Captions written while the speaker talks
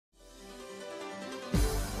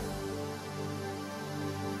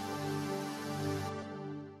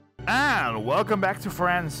everyone, welcome back to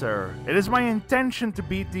Answer. It is my intention to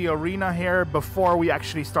beat the arena here before we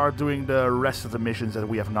actually start doing the rest of the missions that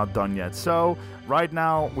we have not done yet. So, right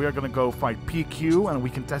now, we are gonna go fight PQ and we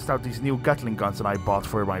can test out these new Gatling guns that I bought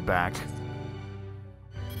for my back.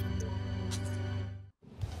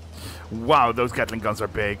 Wow, those Gatling guns are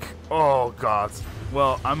big. Oh god.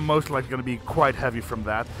 Well, I'm most likely gonna be quite heavy from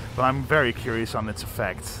that, but I'm very curious on its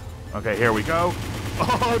effect. Okay, here we go.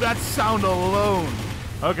 Oh, that sound alone!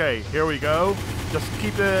 Okay, here we go. Just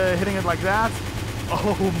keep hitting it like that.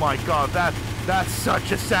 Oh my god, that's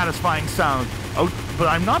such a satisfying sound. Oh, but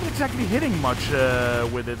I'm not exactly hitting much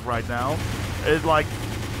with it right now. It's like...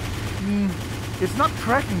 it's not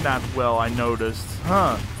tracking that well, I noticed.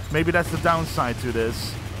 Huh. Maybe that's the downside to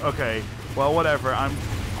this. Okay, well, whatever. I'm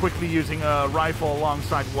quickly using a rifle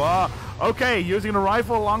alongside... Whoa! Okay, using a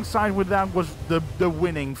rifle alongside with that was the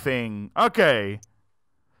winning thing. Okay.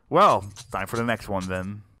 Well, time for the next one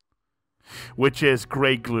then. Which is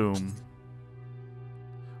Grey Gloom.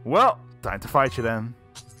 Well, time to fight you then.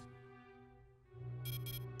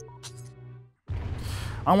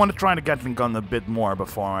 I want to try the Gatling gun a bit more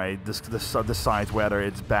before I decide whether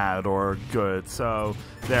it's bad or good. So,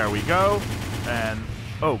 there we go. And,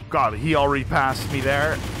 oh god, he already passed me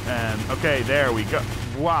there. And, okay, there we go.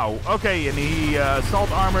 Wow, okay, and he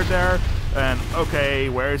assault armored there. And, okay,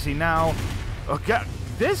 where is he now? Okay.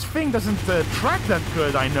 This thing doesn't track that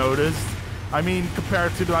good, I noticed. I mean,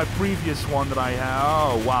 compared to my previous one that I had.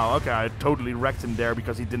 Oh, wow, okay, I totally wrecked him there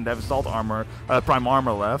because he didn't have assault armor, prime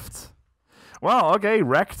armor left. Well, okay,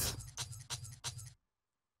 wrecked.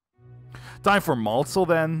 Time for Maltzel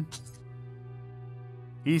then.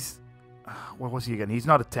 He's... what was he again? He's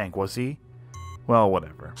not a tank, was he? Well,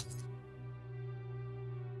 whatever.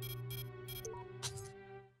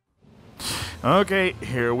 Okay,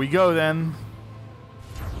 here we go then.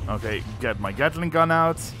 Okay, get my Gatling gun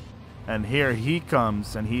out. And here he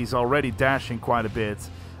comes, and he's already dashing quite a bit.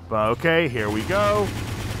 But okay, here we go.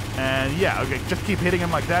 And yeah, okay, just keep hitting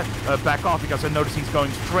him like that. Back off, because I notice he's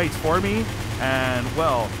going straight for me. And,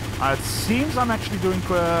 well, it seems I'm actually doing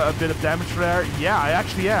a bit of damage there. Yeah, I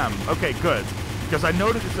actually am. Okay, good. Because I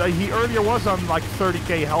noticed he earlier was on like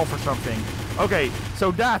 30k health or something. Okay,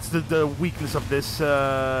 so that's the weakness of this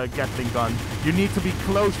Gatling gun. You need to be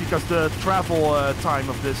close because the travel time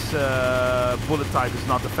of this bullet type is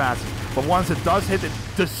not the fastest. But once it does hit, it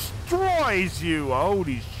destroys you!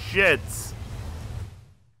 Holy shit!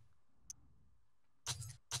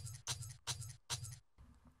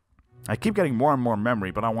 I keep getting more and more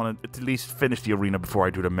memory, but I want to at least finish the arena before I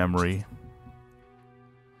do the memory.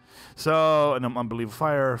 So, an unbelievable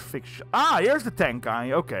fire, fix... Ah, here's the tank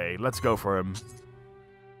guy. Okay, let's go for him.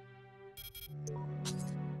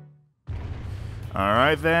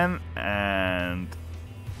 Alright then, and...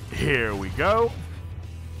 here we go.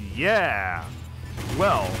 Yeah!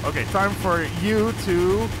 Well, okay, time for you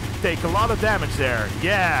to take a lot of damage there.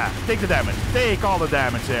 Yeah! Take the damage. Take all the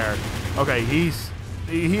damage there. Okay, he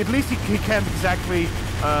at least he can't exactly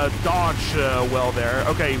dodge well there.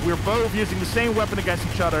 Okay, we're both using the same weapon against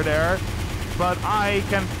each other there, but I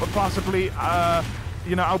can possibly,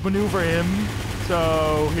 you know, outmaneuver him.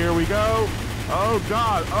 So here we go. Oh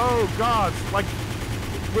god, like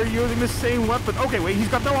we're using the same weapon. Okay, wait, he's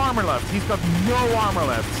got no armor left. He's got no armor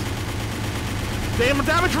left.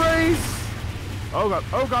 Damage raise! Oh god,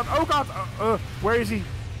 oh god, oh god. Where is he?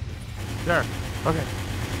 There. Okay.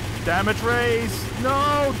 Damage raise!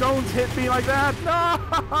 No! Don't hit me like that!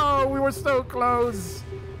 No! We were so close!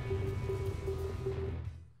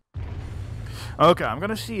 Okay, I'm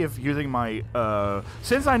gonna see if using my...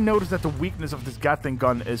 since I noticed that the weakness of this Gatling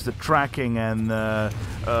gun is the tracking and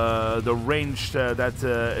the range that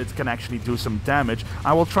it can actually do some damage,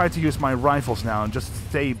 I will try to use my rifles now and just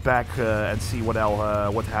stay back and see what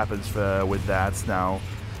happens with that now.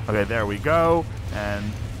 Okay, there we go.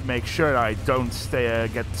 And... make sure I don't stay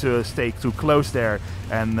too close there,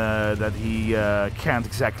 and that he can't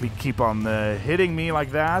exactly keep on hitting me like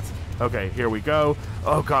that. Okay, here we go.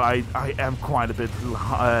 Oh god, I am quite a bit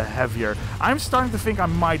heavier. I'm starting to think I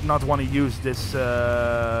might not want to use this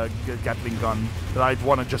Gatling gun. That I'd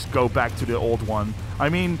want to just go back to the old one. I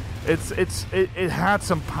mean, it had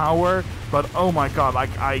some power, but oh my god,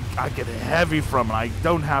 like I get heavy from it. I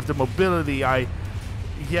don't have the mobility.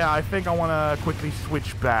 Yeah, I think I want to quickly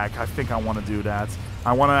switch back. I think I want to do that.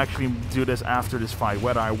 I want to actually do this after this fight,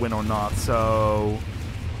 whether I win or not. So,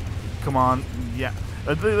 come on. Yeah.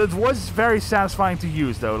 It was very satisfying to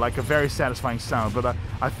use, though. Like a very satisfying sound. But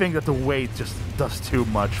I think that the weight just does too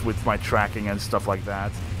much with my tracking and stuff like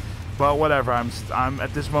that. But whatever. I'm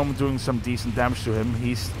at this moment doing some decent damage to him.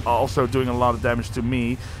 He's also doing a lot of damage to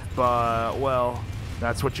me. But, well...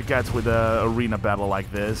 That's what you get with a arena battle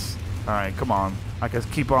like this. Alright, come on. I can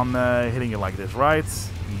keep on hitting it like this, right?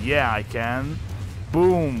 Yeah, I can.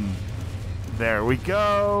 Boom. There we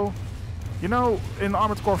go. You know, in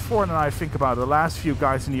Armored Core 4, and I think about it, the last few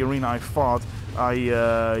guys in the arena I fought, I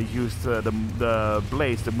used the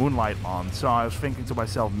blaze, the moonlight on. So I was thinking to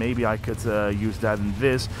myself, maybe I could use that in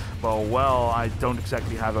this. But well, I don't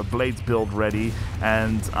exactly have a blade build ready,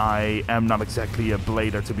 and I am not exactly a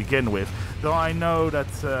blader to begin with. Though I know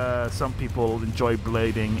that some people enjoy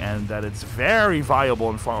blading and that it's very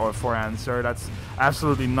viable for answer. That's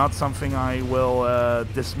absolutely not something I will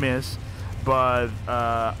dismiss. But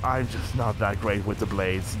I'm just not that great with the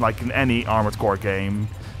blades, like in any Armored Core game.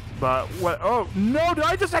 But what? Oh no! Did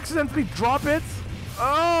I just accidentally drop it?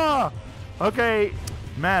 Ah! Okay,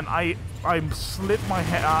 man, I slit my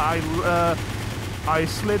hand. I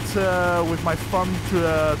slit with my thumb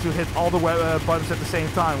to hit all the buttons at the same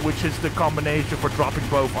time, which is the combination for dropping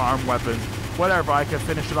both arm weapons. Whatever, I can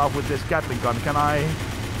finish it off with this Gatling gun. Can I?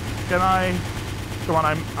 Can I? Come on,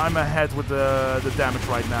 I'm ahead with the damage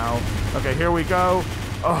right now. Okay, here we go.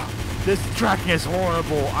 Oh, this tracking is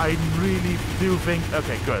horrible. I really do think...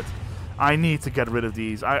 Okay, good. I need to get rid of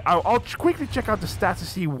these. I'll quickly check out the stats to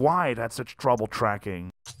see why it had such trouble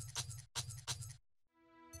tracking.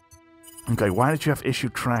 Okay, why did you have issue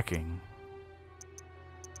tracking?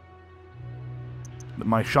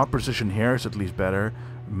 My shot precision here is at least better.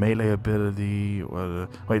 Melee ability...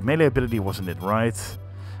 wait, melee ability wasn't it, right?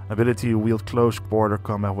 Ability to wield close quarter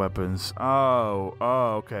combat weapons. Oh,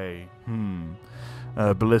 okay.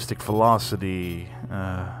 Ballistic velocity.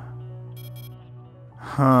 Right.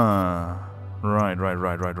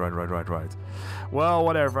 Well,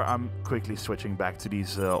 whatever. I'm quickly switching back to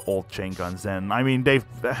these old chain guns. Then, I mean,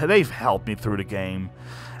 they've helped me through the game.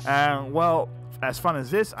 Well, as fun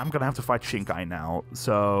as this, I'm gonna have to fight Shinkai now.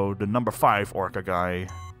 So the number 5 Orca guy.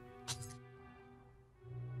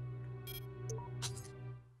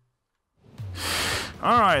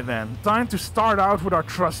 Alright then, time to start out with our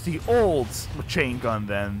trusty old chain gun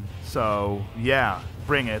then. So, yeah,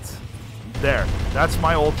 bring it. There, that's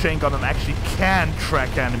my old chain gun and actually can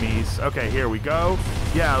track enemies. Okay, here we go.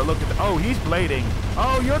 Yeah, look at oh, he's blading.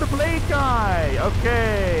 Oh, you're the blade guy.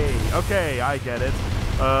 Okay, I get it.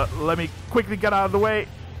 Let me quickly get out of the way.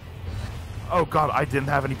 Oh god, I didn't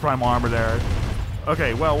have any prime armor there.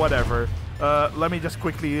 Okay, well, whatever. Let me just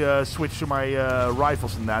quickly switch to my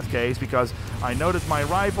rifles in that case, because I know that my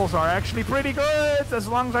rifles are actually pretty good, as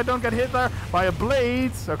long as I don't get hit there by a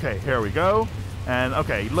blade. Okay, here we go. And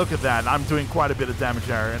okay, look at that. I'm doing quite a bit of damage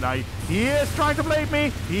there. And he is trying to blade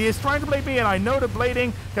me. He is trying to blade me, and I know that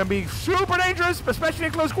blading can be super dangerous, especially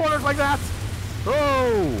in close quarters like that.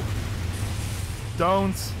 Oh!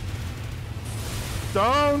 Don't.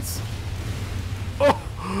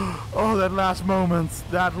 Oh, that last moment.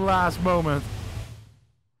 That last moment.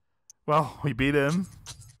 Well, we beat him.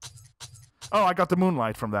 Oh, I got the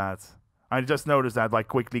moonlight from that. I just noticed that by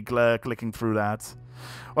quickly clicking through that.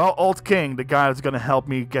 Well, Old King, the guy that's gonna help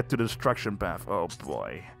me get to the destruction path. Oh,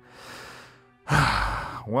 boy.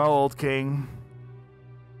 Well, Old King.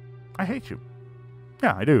 I hate you.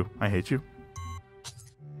 Yeah, I do. I hate you.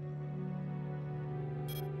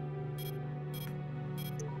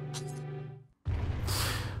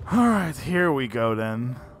 Alright, here we go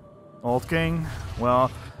then. Old King,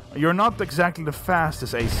 well, you're not exactly the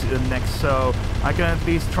fastest ace next, so I can at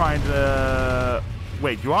least try and...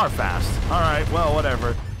 Wait, you are fast. Alright, well,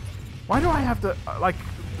 whatever. Why do I have to, like,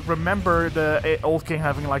 remember the Old King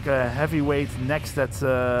having, like, a heavyweight next that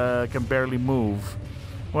can barely move?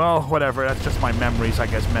 Well, whatever, that's just my memories, I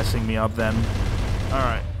guess, messing me up then.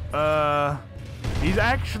 Alright, he's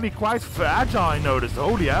actually quite agile, I noticed.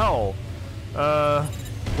 Holy hell.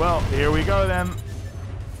 Well, here we go then.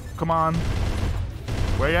 Come on.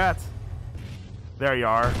 Where you at? There you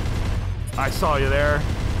are. I saw you there.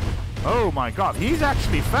 Oh my god, he's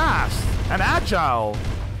actually fast and agile.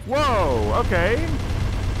 Whoa, okay.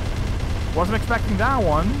 Wasn't expecting that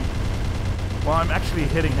one. Well, I'm actually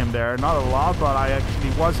hitting him there. Not a lot, but I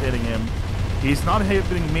actually was hitting him. He's not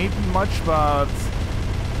hitting me much, but...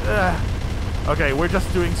 Okay, we're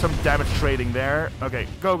just doing some damage trading there. Okay,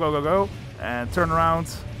 go. And turn around.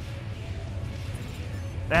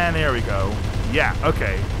 And there we go. Yeah,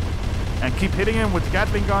 okay. And keep hitting him with the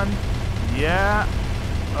Gatling gun. Yeah.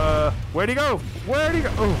 Where'd he go?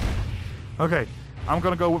 Oh. Okay. I'm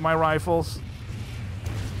gonna go with my rifles.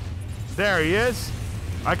 There he is.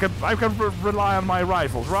 I can rely on my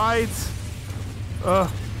rifles, right?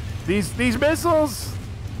 These missiles.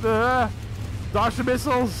 Dodge the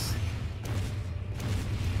missiles.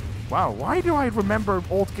 Wow, why do I remember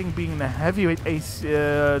Old King being the heavyweight ace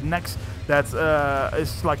next that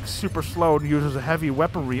is like super slow and uses a heavy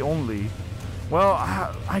weaponry only? Well,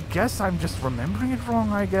 I guess I'm just remembering it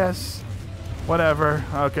wrong, I guess. Whatever.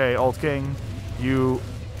 Okay, Old King, you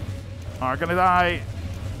are gonna die.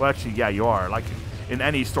 Well, actually, yeah, you are. Like, in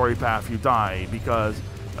any story path, you die, because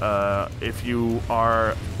if you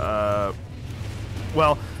are...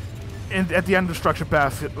 well, at the end of the structure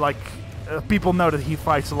path, like... people know that he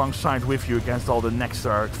fights alongside with you against all the next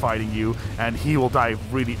that are fighting you, and he will die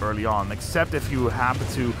really early on, except if you happen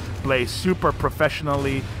to play super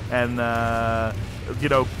professionally and, you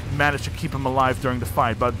know, manage to keep him alive during the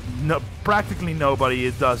fight. But practically nobody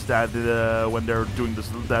does that when they're doing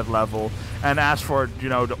that level. And as for, you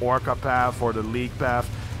know, the Orca path or the League path,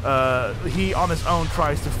 he on his own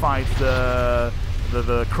tries to fight the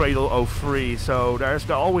Cradle 03, so there's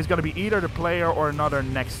always going to be either the player or another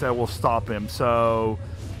next that will stop him, so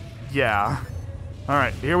yeah.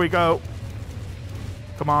 Alright, here we go.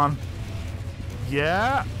 Come on.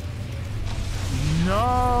 Yeah.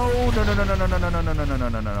 No.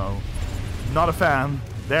 No. Not a fan.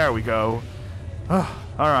 There we go.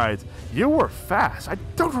 Alright. You were fast. I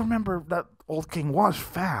don't remember that Old King was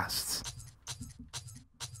fast.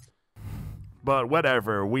 But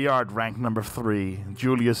whatever, we are at rank number 3,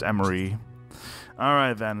 Julius Emery.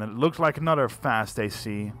 Alright then, it looks like another fast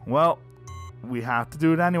AC. Well, we have to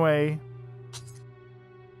do it anyway.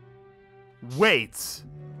 Wait!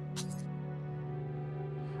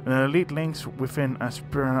 Elite links within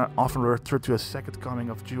Aspirina often refer to a second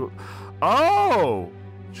coming of Julius. Oh!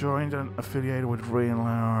 Joined and affiliated with Rain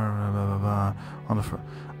on the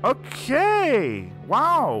okay!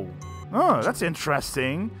 Wow! Oh, that's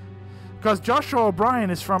interesting. Because Joshua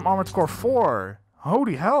O'Brien is from Armored Core 4.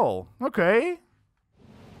 Holy hell. Okay.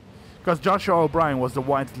 Because Joshua O'Brien was the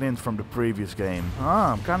White Lint from the previous game.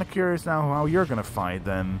 Ah, I'm kind of curious now how you're going to fight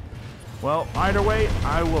then. Well, either way,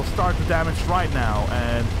 I will start the damage right now.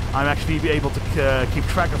 And I'm actually able to keep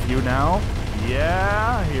track of you now.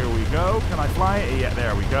 Yeah, here we go. Can I fly? Yeah,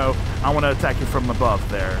 there we go. I want to attack you from above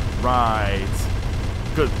there. Right.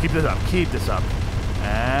 Good. Keep this up. Keep this up.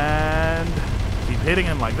 And... keep hitting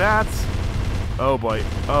him like that. Oh boy.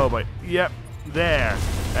 Oh boy. Yep. There.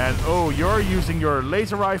 And oh, you're using your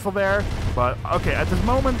laser rifle there. But okay, at this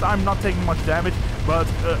moment I'm not taking much damage. But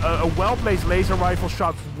a well-placed laser rifle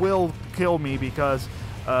shot will kill me because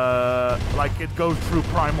like it goes through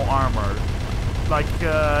primal armor. Like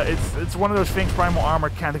it's one of those things primal armor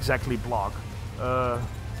can't exactly block.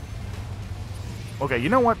 Okay, you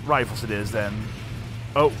know what rifles it is then.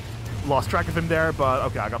 Oh, lost track of him there, but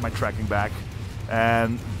okay, I got my tracking back.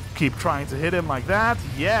 And keep trying to hit him like that.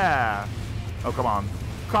 Yeah. Oh, come on.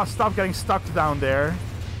 Stop getting stuck down there.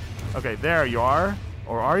 Okay, there you are.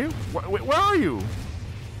 Or are you? Where are you?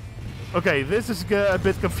 Okay, this is a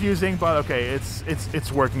bit confusing, but okay,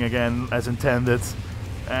 it's working again as intended.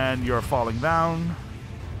 And you're falling down.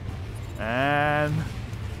 And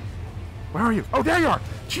where are you? Oh, there you are.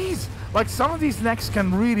 Jeez. Like some of these necks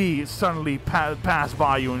can really suddenly pass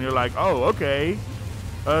by you, and you're like, oh, okay.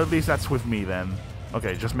 At least that's with me then.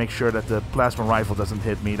 Okay, just make sure that the plasma rifle doesn't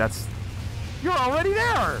hit me. That's... You're already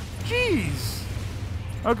there! Jeez!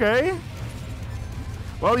 Okay.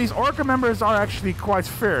 Well, these Orca members are actually quite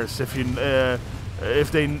fierce if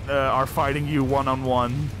they are fighting you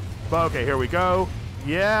one-on-one. But okay, here we go.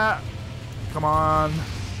 Yeah. Come on.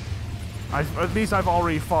 At least I've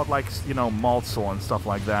already fought, like, you know, Maltzel and stuff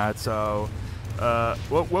like that, so...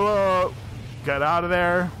 whoa. Get out of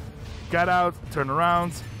there. Get out. Turn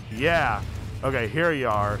around. Yeah. Okay, here you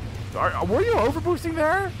are. Were you overboosting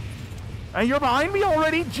there? And you're behind me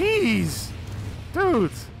already? Jeez!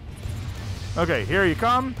 Dude! Okay, here you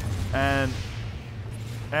come. And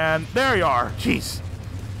there you are. Jeez.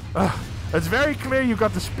 It's very clear you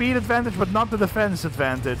got the speed advantage, but not the defense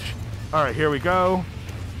advantage. Alright, here we go.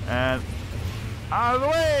 And... out of the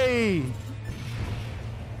way!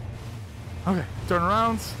 Okay, turn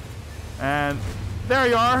around. And... there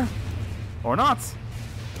you are. Or not.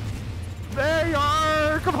 There you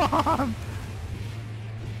are! Come on!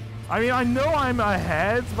 I mean, I know I'm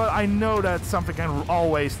ahead, but I know that something can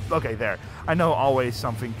always... okay, there. I know always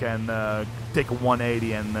something can take a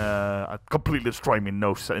 180 and completely destroy me in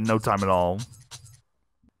no time at all.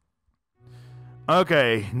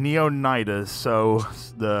 Okay, Neonidas, so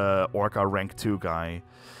the Orca rank 2 guy.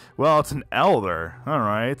 Well, it's an Elder.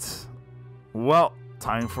 Alright. Well,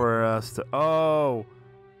 time for us to... oh,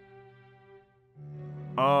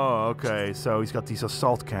 okay, so he's got these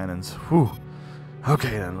assault cannons. Whew.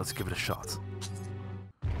 Okay, then, let's give it a shot.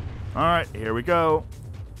 Alright, here we go.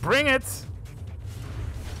 Bring it!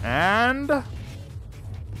 And...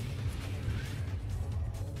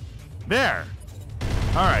 There.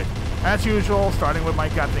 All right. As usual, starting with my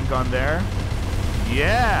Gatling gun there.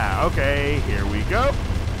 Yeah. Okay. Here we go.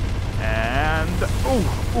 And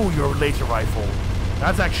ooh, your laser rifle.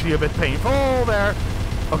 That's actually a bit painful there.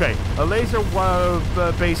 Okay, a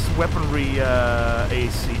laser-based weaponry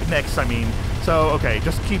AC next. I mean, so okay,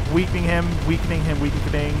 just keep weakening him.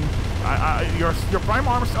 Your prime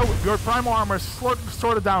armor. Oh, your primal armor is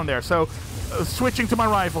sort of down there. So, switching to my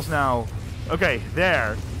rifles now. Okay,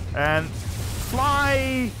 there, and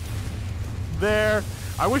fly there.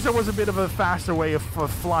 I wish there was a bit of a faster way of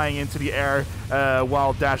flying into the air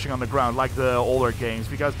while dashing on the ground, like the older games.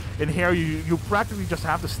 Because in here, you practically just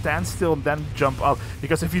have to stand still and then jump up.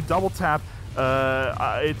 Because if you double tap,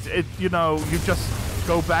 you just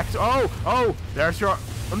go back to. Oh, there's your.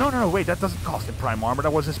 Oh, no, wait, that doesn't cost him prime armor.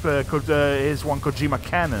 That was his one Kojima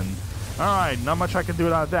cannon. All right, not much I can do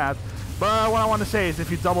about that. But what I want to say is,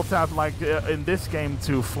 if you double tap like in this game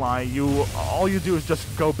to fly, all you do is just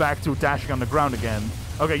go back to dashing on the ground again.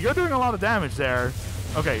 Okay, you're doing a lot of damage there.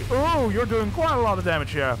 Okay, ooh, you're doing quite a lot of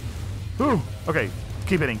damage here. Ooh, okay,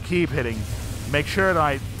 keep hitting. Make sure that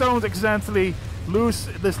I don't accidentally lose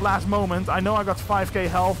this last moment. I know I got 5k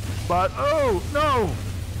health, but oh, no,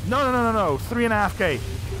 3.5k,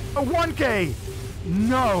 1k.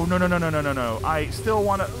 No. I still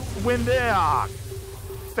want to win there. Ah,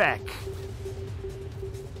 feck.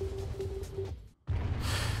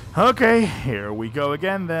 Okay, here we go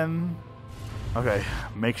again then. Okay,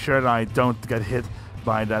 make sure that I don't get hit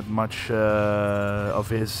by that much of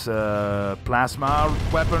his plasma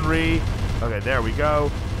weaponry. Okay, there we go.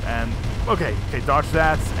 And okay, dodge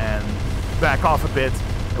that and back off a bit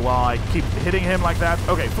while I keep hitting him like that.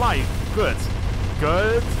 Okay, fly. Good.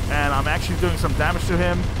 And I'm actually doing some damage to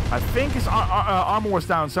him. I think his armor was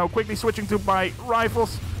down, so quickly switching to my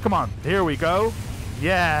rifles. Come on, here we go.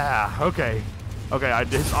 Yeah, okay. Okay,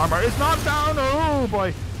 his armor is not down. Oh,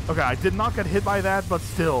 boy. Okay, I did not get hit by that, but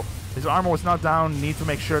still. His armor was not down. Need to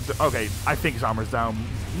make sure to... Okay, I think his armor is down.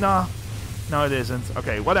 No, it isn't.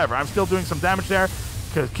 Okay, whatever. I'm still doing some damage there.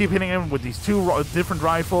 Keep hitting him with these two different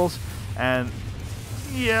rifles. And,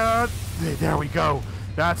 yeah, there we go.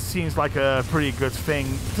 That seems like a pretty good thing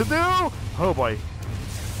to do. Oh, boy.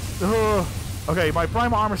 Okay, my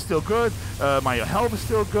prime armor is still good. My health is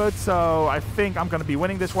still good, so I think I'm going to be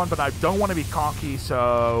winning this one, but I don't want to be cocky,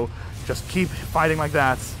 so just keep fighting like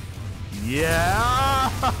that.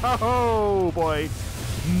 Yeah! Oh, boy.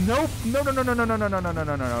 Nope.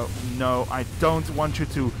 No, I don't want you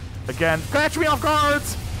to, again, catch me off guard!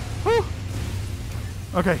 Whew.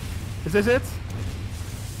 Okay, is this it?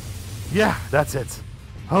 Yeah, that's it.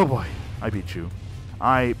 Oh, boy. I beat you.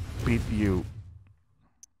 I beat you.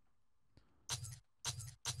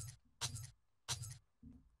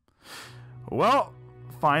 Well,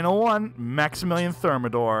 final one, Maximilian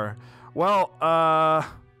Thermidor. Well,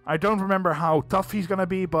 I don't remember how tough he's gonna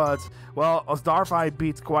be, but, well, Osdarf I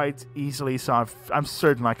beat quite easily, so I'm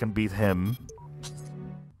certain I can beat him.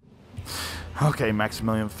 Okay,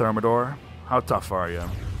 Maximilian Thermidor, how tough are you?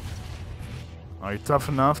 Are you tough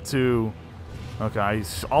enough to... Okay, I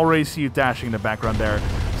already see you dashing in the background there.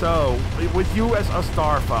 So, with you as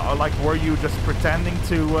Ostarfa, like, were you just pretending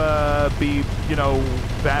to be,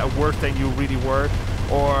 worse than you really were?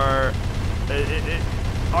 Or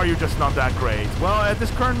are you just not that great? Well, at this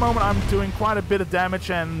current moment, I'm doing quite a bit of damage,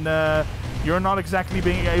 and you're not exactly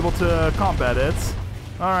being able to combat it.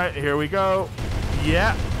 Alright, here we go.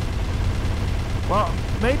 Yeah. Well,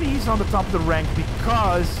 maybe he's on the top of the rank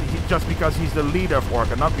just because he's the leader of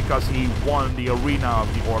Orca, not because he won the arena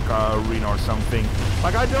of the Orca arena or something.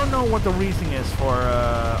 Like, I don't know what the reasoning is for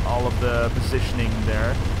all of the positioning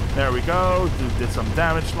there. There we go. Did some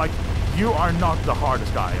damage. Like, you are not the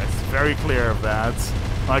hardest guy. It's very clear of that.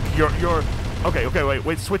 Like, you're... Okay,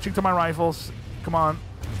 wait. Switching to my rifles. Come on.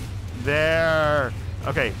 There.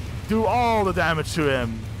 Okay. Do all the damage to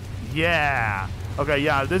him. Yeah. Okay,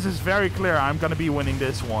 yeah, this is very clear. I'm gonna be winning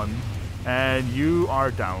this one. And you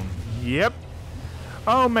are down. Yep.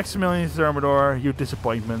 Oh, Maximilian Thermidor, you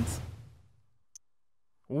disappointment.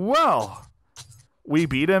 Well, we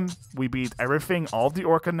beat him. We beat everything, all the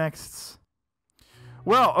Orca nexts.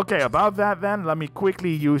 Well, okay, about that then, let me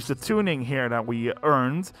quickly use the tuning here that we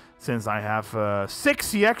earned, since I have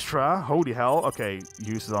 60 extra. Holy hell. Okay,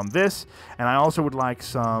 use it on this. And I also would like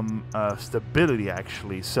some stability,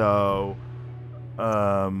 actually. So...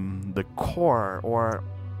 the core, or...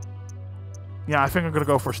 Yeah, I think I'm gonna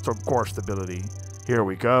go for core stability. Here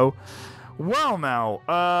we go. Well, now,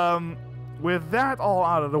 with that all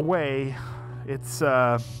out of the way, it's,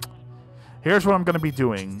 here's what I'm gonna be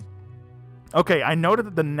doing. Okay, I know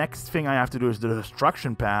that the next thing I have to do is the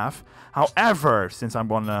destruction path. However, since I'm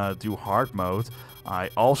gonna do hard mode, I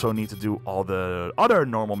also need to do all the other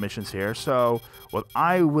normal missions here. So what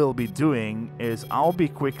I will be doing is I'll be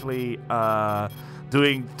quickly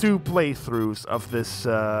doing 2 playthroughs of this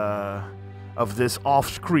off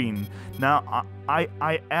screen. Now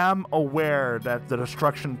I am aware that the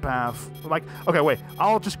destruction path, like, okay, wait,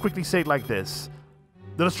 I'll just quickly say it like this.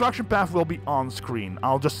 The destruction path will be on screen.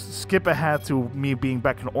 I'll just skip ahead to me being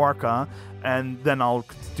back in Orca, and then I'll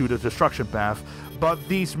do the destruction path. But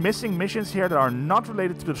these missing missions here that are not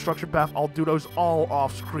related to the destruction path, I'll do those all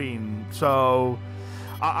off screen. So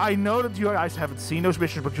I know that you guys haven't seen those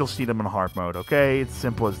missions, but you'll see them in hard mode, okay? It's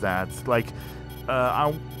simple as that. Like,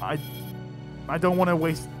 I don't want to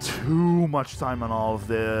waste too much time on all of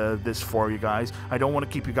this for you guys. I don't want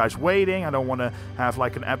to keep you guys waiting. I don't want to have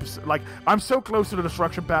like an episode. Like, I'm so close to the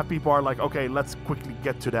destruction path, people are like, okay, let's quickly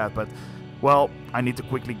get to that. But, well, I need to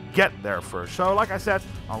quickly get there first. So, like I said,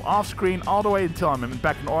 I'll off screen all the way until I'm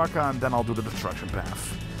back in Orca, and then I'll do the destruction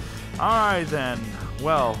path. Alright then.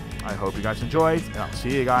 Well, I hope you guys enjoyed, and I'll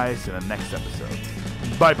see you guys in the next episode.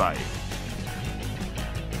 Bye-bye.